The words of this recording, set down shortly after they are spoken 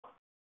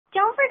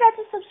don't forget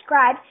to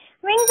subscribe,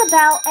 ring the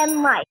bell,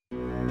 and like.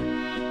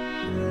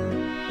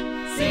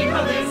 See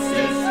how this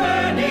is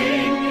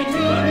turning into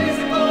a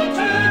musical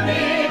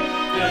journey.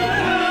 The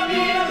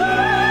happy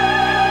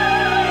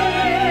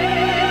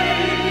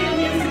learning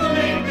musical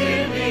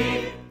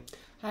make-believe.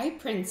 Hi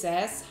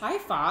Princess, hi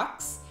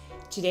Fox.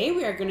 Today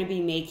we are going to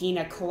be making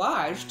a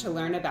collage to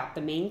learn about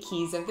the main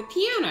keys of the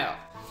piano.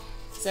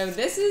 So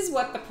this is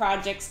what the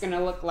project's going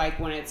to look like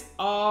when it's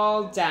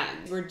all done.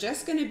 We're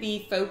just going to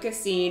be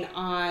focusing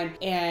on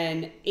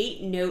an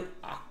 8-note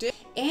octave,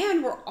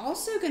 and we're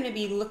also going to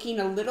be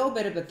looking a little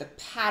bit about the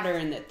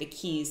pattern that the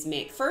keys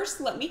make. First,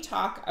 let me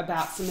talk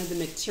about some of the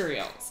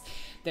materials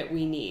that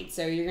we need.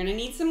 So you're going to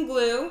need some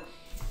glue,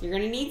 you're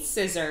going to need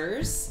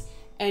scissors,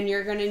 and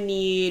you're going to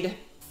need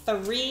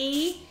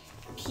 3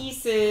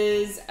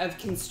 pieces of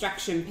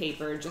construction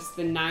paper, just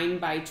the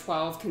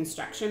 9x12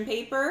 construction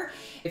paper.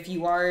 If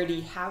you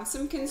already have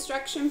some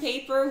construction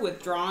paper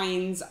with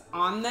drawings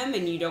on them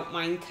and you don't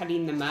mind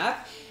cutting them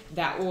up,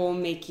 that will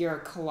make your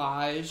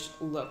collage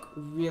look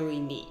really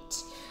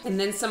neat. And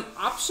then some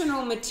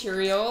optional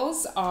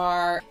materials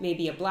are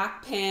maybe a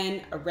black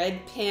pen, a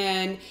red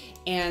pen,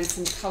 and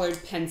some colored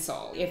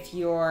pencil. If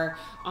you're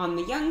on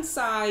the young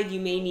side, you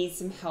may need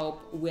some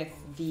help with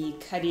the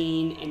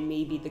cutting and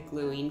maybe the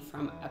gluing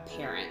from a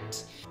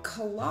parent.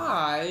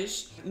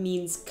 Collage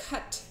means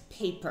cut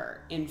paper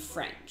in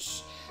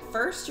French.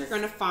 First, you're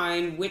going to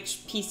find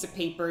which piece of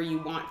paper you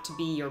want to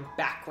be your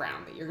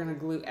background that you're going to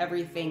glue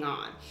everything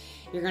on.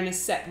 You're going to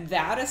set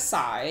that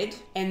aside,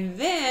 and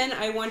then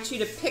I want you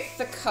to pick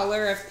the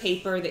color of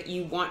paper that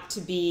you want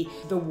to be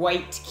the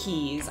white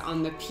keys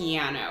on the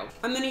piano.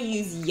 I'm going to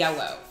use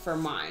yellow for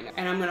mine,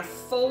 and I'm going to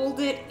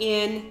fold it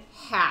in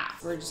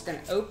half. We're just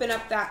going to open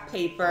up that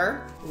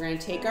paper. We're going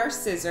to take our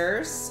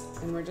scissors,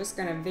 and we're just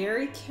going to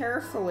very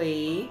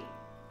carefully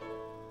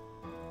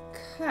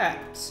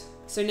cut.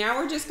 So now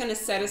we're just going to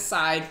set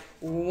aside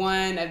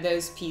one of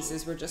those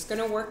pieces. We're just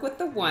going to work with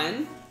the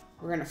one.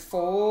 We're going to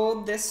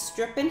fold this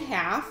strip in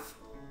half.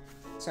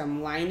 So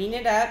I'm lining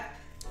it up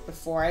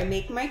before I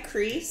make my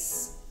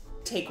crease.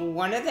 Take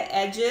one of the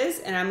edges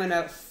and I'm going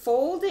to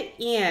fold it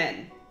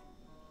in.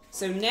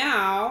 So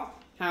now,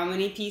 how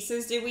many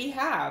pieces do we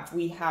have?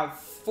 We have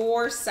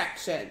 4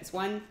 sections.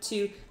 1,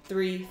 2,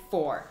 3,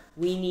 4.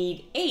 We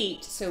need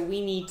 8, so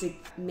we need to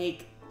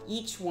make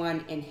each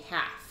one in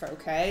half,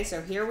 okay?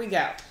 So here we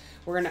go.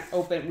 We're going to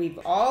open,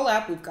 we've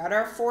got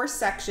our 4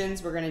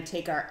 sections. We're going to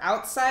take our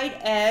outside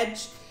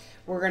edge.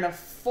 We're going to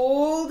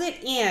fold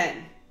it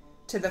in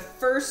to the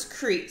first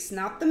crease,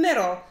 not the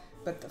middle,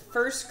 but the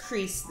first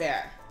crease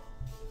there.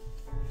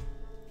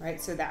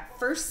 Right, so that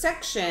first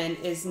section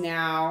is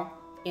now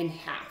in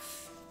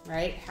half,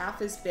 right?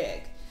 Half is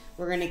big.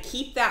 We're going to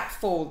keep that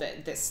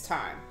folded this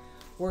time.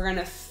 We're going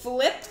to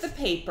flip the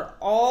paper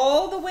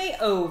all the way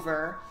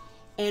over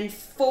and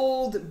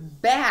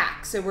fold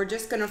back. So we're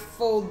just going to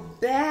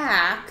fold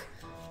back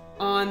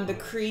on the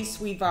crease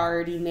we've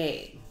already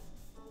made.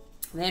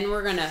 Then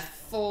we're going to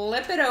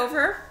flip it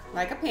over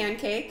like a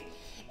pancake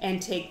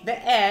and take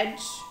the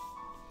edge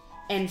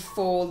and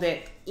fold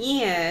it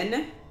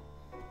in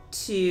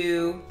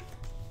to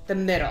the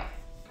middle.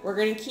 We're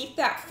going to keep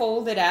that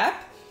folded up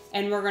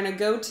and we're going to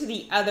go to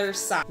the other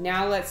side.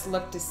 Now let's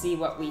look to see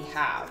what we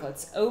have.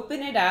 Let's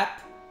open it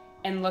up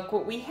and look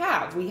what we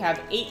have. We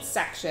have 8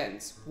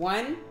 sections.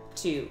 1,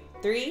 2,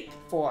 3,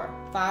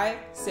 4, 5,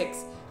 6,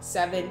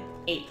 7,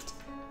 8.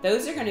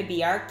 Those are going to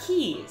be our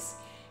keys.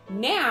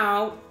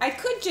 Now, I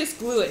could just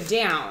glue it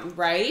down,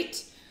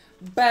 right?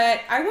 But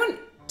I want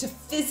to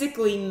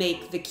physically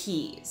make the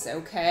keys,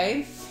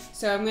 okay?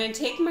 So I'm going to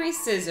take my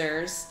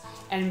scissors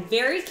and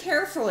very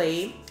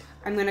carefully,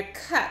 I'm going to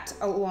cut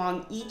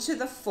along each of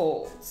the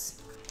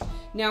folds.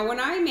 Now, when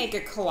I make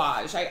a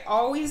collage, I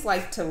always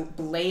like to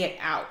lay it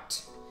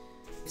out,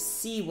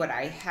 see what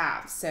I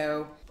have.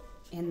 So,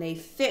 and they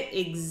fit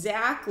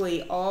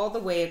exactly all the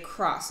way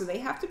across. So they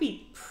have to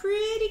be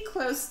pretty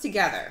close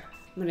together.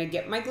 I'm gonna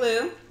get my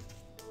glue,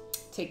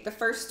 take the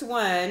first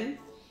one,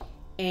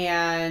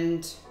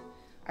 and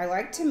I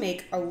like to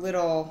make a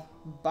little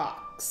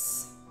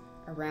box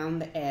around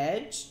the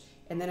edge,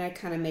 and then I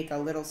kind of make a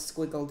little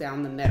squiggle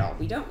down the middle.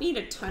 We don't need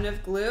a ton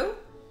of glue.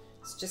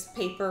 It's just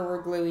paper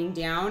we're gluing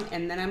down,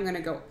 and then I'm gonna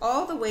go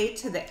all the way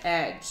to the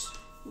edge,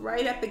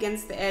 right up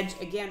against the edge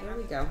again. There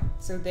we go.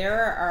 So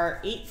there are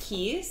our 8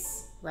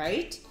 keys,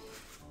 right?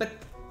 But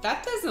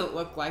that doesn't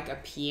look like a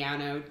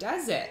piano,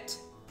 does it?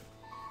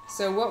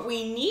 So what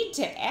we need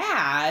to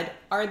add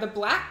are the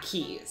black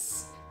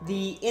keys.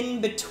 The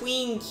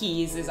in-between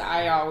keys, as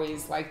I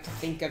always like to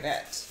think of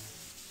it.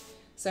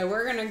 So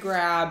we're gonna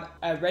grab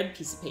a red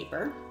piece of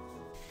paper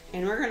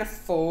and we're gonna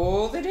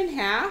fold it in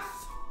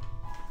half,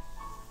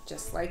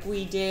 just like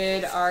we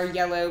did our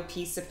yellow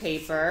piece of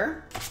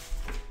paper.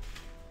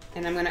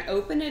 And I'm gonna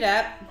open it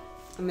up.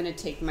 I'm gonna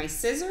take my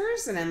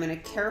scissors and I'm gonna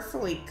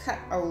carefully cut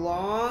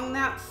along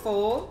that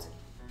fold.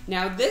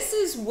 Now this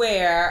is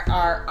where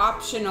our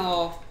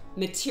optional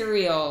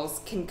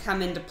materials can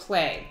come into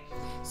play.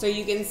 So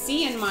you can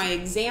see in my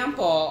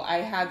example, I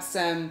have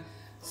some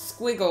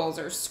squiggles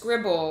or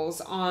scribbles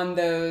on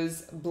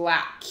those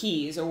black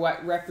keys, or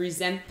what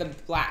represent the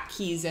black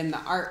keys in the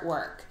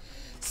artwork.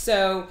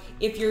 So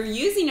if you're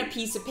using a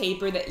piece of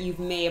paper that you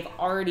may have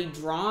already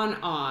drawn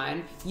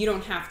on, you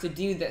don't have to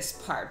do this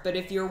part. But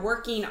if you're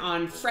working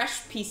on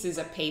fresh pieces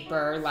of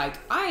paper like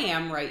I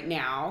am right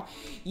now,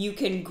 you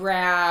can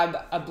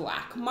grab a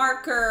black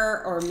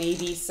marker or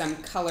maybe some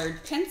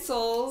colored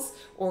pencils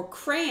or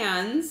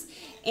crayons.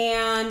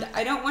 And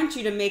I don't want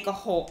you to make a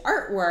whole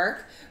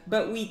artwork,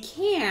 but we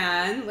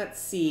can, let's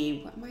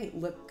see, what might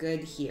look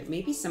good here?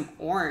 Maybe some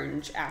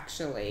orange,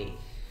 actually.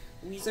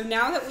 So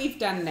now that we've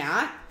done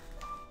that,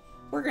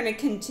 we're gonna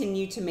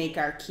continue to make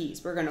our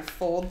keys. We're gonna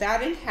fold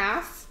that in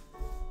half.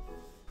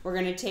 We're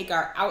gonna take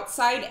our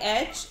outside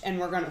edge and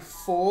we're gonna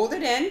fold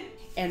it in,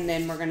 and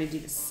then we're gonna do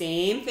the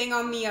same thing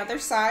on the other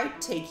side,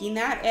 taking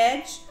that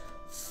edge,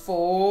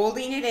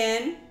 folding it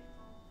in.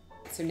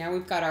 So now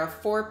we've got our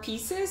 4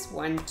 pieces,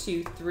 1,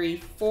 2, 3,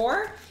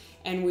 4,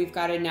 and we've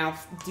got to now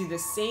do the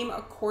same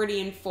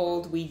accordion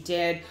fold we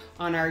did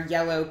on our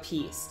yellow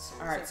piece.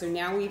 All right, so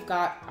now we've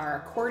got our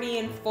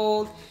accordion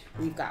fold.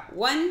 We've got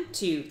 1,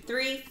 2,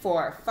 3,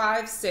 4,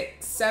 5,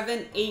 6,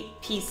 7, 8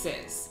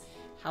 pieces.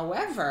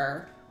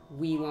 However,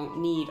 we won't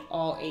need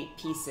all 8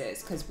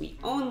 pieces because we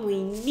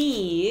only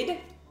need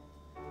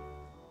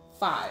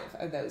 5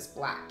 of those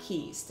black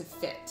keys to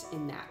fit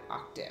in that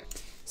octave.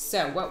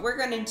 So what we're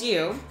gonna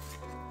do,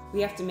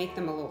 we have to make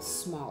them a little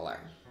smaller.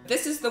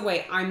 This is the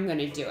way I'm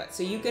gonna do it.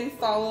 So you can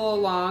follow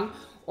along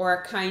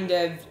or kind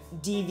of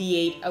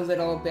deviate a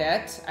little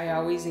bit. I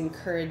always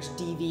encourage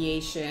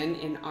deviation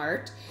in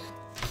art.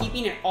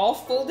 Keeping it all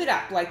folded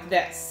up like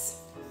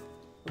this.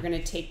 We're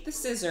gonna take the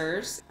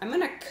scissors. I'm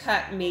gonna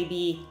cut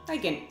maybe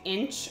like an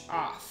inch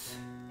off.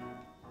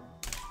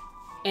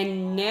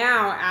 And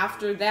now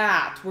after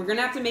that, we're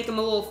gonna have to make them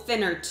a little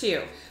thinner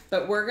too,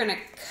 but we're gonna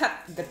cut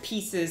the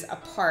pieces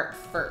apart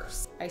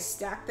first. I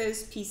stack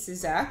those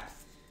pieces up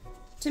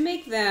to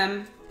make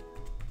them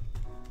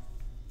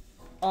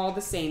all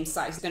the same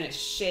size. I'm gonna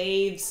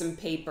shave some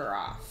paper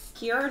off.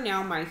 Here are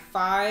now my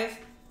 5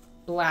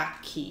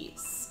 black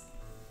keys.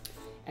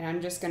 And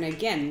I'm just gonna,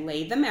 again,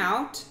 lay them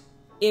out.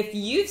 If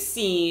you've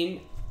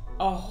seen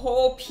a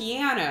whole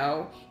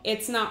piano,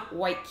 it's not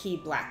white key,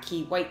 black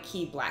key, white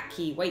key, black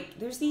key, white.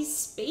 There's these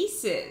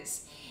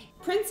spaces.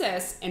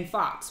 Princess and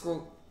Fox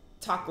will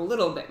talk a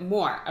little bit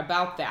more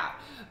about that.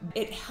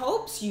 It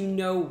helps you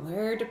know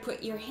where to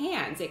put your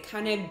hands. It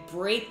kind of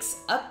breaks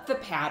up the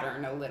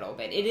pattern a little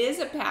bit. It is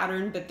a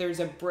pattern, but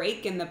there's a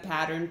break in the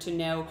pattern to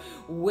know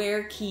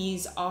where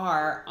keys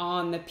are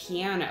on the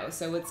piano.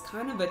 So it's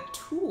kind of a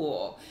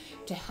tool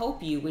to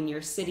help you when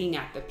you're sitting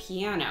at the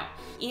piano.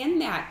 In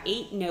that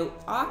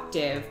 8-note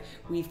octave,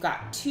 we've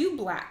got 2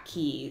 black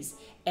keys,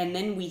 and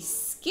then we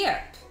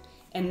skip,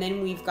 and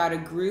then we've got a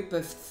group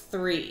of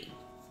 3,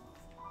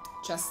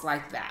 just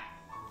like that.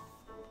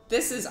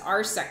 This is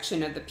our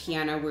section of the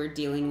piano we're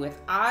dealing with.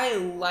 I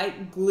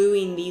like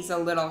gluing these a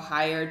little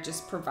higher,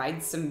 just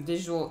provides some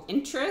visual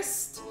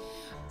interest.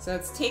 So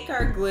let's take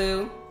our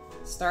glue,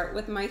 start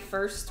with my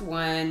first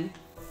one.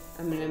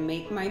 I'm gonna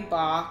make my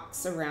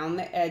box around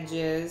the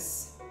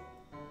edges.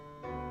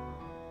 A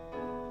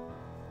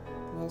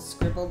little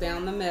scribble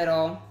down the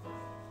middle.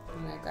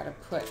 And I gotta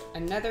put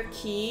another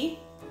key.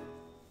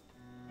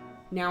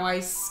 Now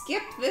I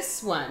skip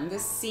this one,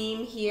 this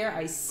seam here,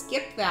 I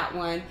skip that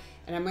one,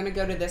 and I'm gonna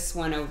go to this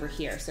one over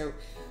here. So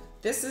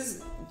this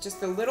is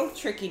just a little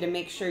tricky to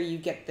make sure you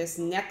get this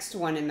next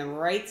one in the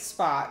right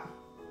spot.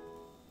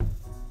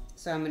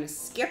 So I'm gonna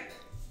skip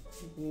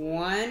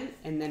one,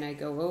 and then I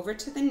go over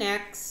to the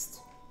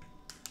next,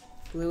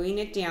 gluing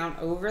it down,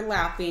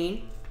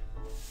 overlapping,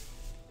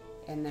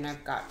 and then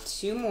I've got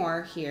 2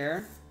 more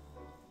here.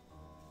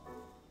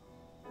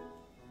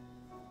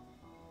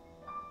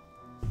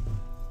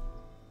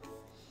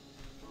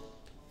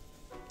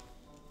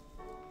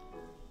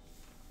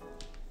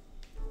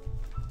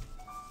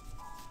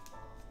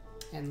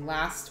 And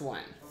last one.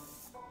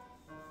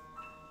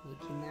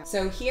 Making that.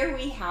 So here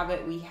we have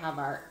it. We have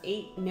our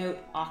 8-note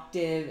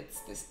octave.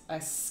 It's a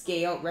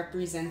scale,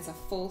 represents a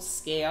full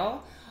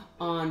scale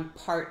on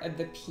part of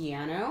the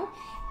piano.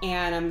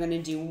 And I'm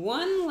gonna do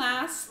one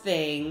last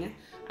thing.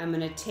 I'm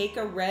gonna take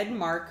a red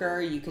marker.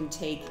 You can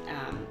take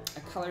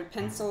a colored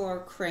pencil or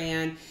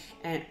crayon,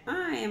 and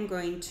I am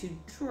going to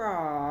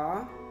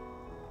draw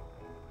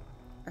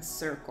a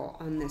circle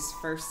on this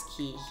first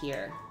key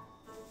here.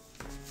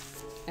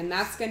 And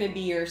that's going to be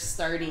your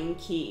starting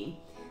key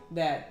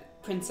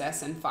that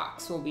Princess and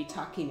Fox will be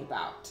talking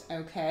about,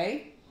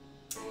 okay?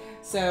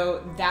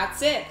 So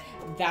that's it.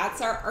 That's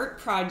our art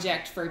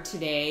project for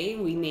today.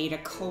 We made a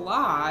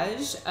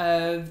collage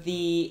of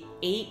the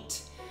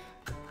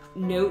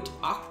 8-note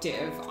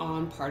octave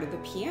on part of the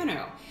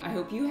piano. I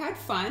hope you had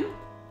fun.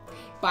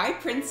 Bye,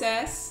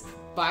 Princess.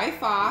 Bye,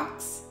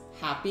 Fox.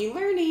 Happy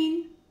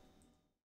learning.